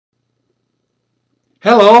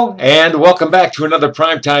Hello, and welcome back to another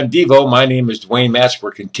Primetime Devo. My name is Duane Matz. We're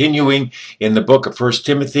continuing in the book of 1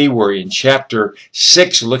 Timothy. We're in chapter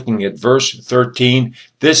 6, looking at verse 13.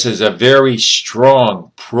 This is a very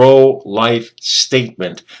strong pro-life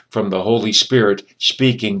statement from the Holy Spirit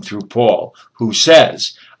speaking through Paul, who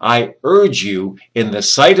says, I urge you in the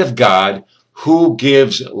sight of God, who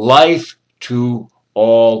gives life to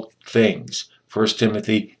all things. 1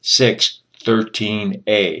 Timothy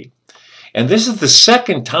 6:13a. And this is the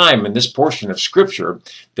second time in this portion of Scripture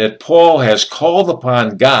that Paul has called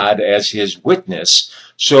upon God as his witness.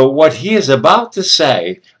 So what he is about to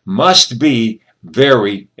say must be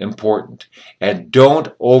very important. And don't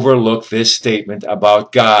overlook this statement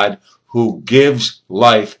about God who gives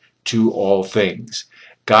life to all things.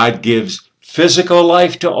 God gives physical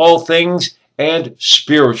life to all things and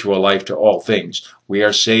spiritual life to all things. We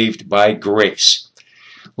are saved by grace.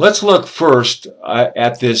 Let's look first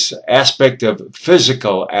at this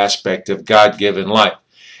physical aspect of God-given life.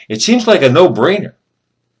 It seems like a no-brainer,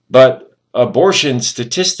 but abortion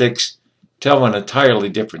statistics tell an entirely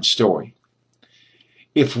different story.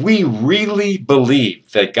 If we really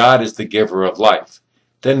believe that God is the giver of life,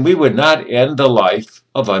 then we would not end the life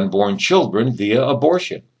of unborn children via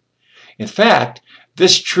abortion. In fact,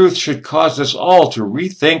 this truth should cause us all to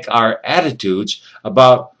rethink our attitudes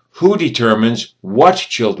about who determines what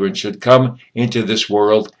children should come into this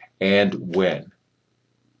world and when.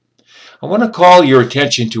 I want to call your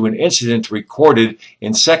attention to an incident recorded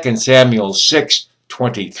in 2 Samuel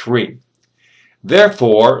 6:23.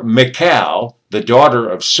 Therefore, Michal, the daughter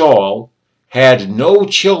of Saul, had no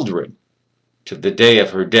children to the day of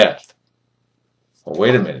her death. Well,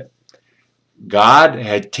 wait a minute. God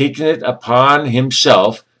had taken it upon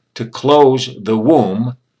himself to close the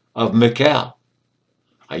womb of Michal.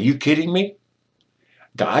 Are you kidding me?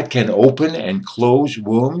 God can open and close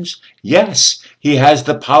wombs? Yes, he has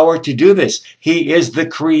the power to do this. He is the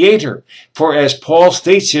creator. For as Paul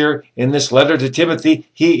states here in this letter to Timothy,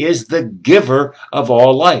 he is the giver of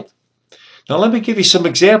all life. Now let me give you some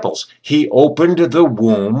examples. He opened the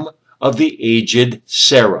womb of the aged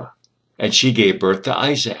Sarah, and she gave birth to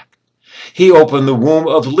Isaac. He opened the womb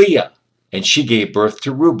of Leah, and she gave birth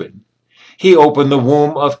to Reuben. He opened the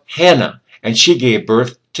womb of Hannah, and she gave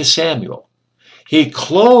birth to Samuel. He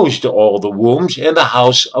closed all the wombs in the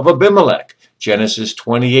house of Abimelech, Genesis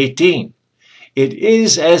 20:18. It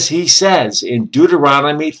is as he says in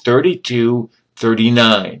Deuteronomy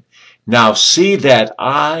 32:39. Now see that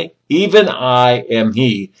I, even I, am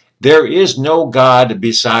he. There is no God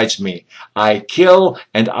besides me. I kill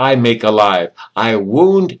and I make alive. I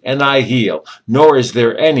wound and I heal. Nor is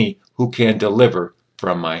there any who can deliver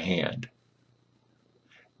from my hand.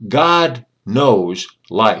 God knows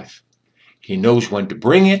life. He knows when to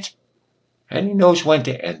bring it, and he knows when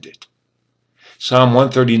to end it. Psalm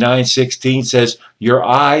 139:16 says, Your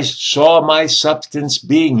eyes saw my substance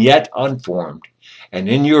being yet unformed, and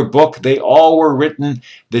in your book they all were written,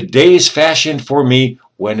 the days fashioned for me,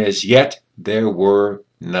 when as yet there were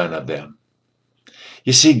none of them.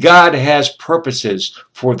 You see, God has purposes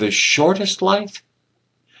for the shortest life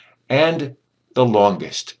and the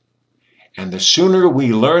longest. And the sooner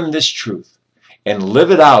we learn this truth and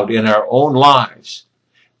live it out in our own lives,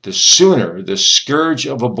 the sooner the scourge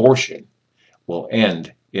of abortion will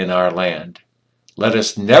end in our land. Let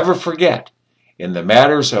us never forget, in the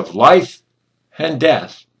matters of life and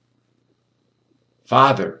death,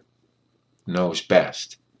 Father knows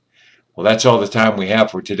best. Well, that's all the time we have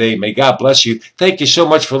for today. May God bless you. Thank you so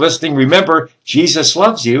much for listening. Remember, Jesus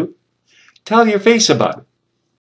loves you. Tell your face about it.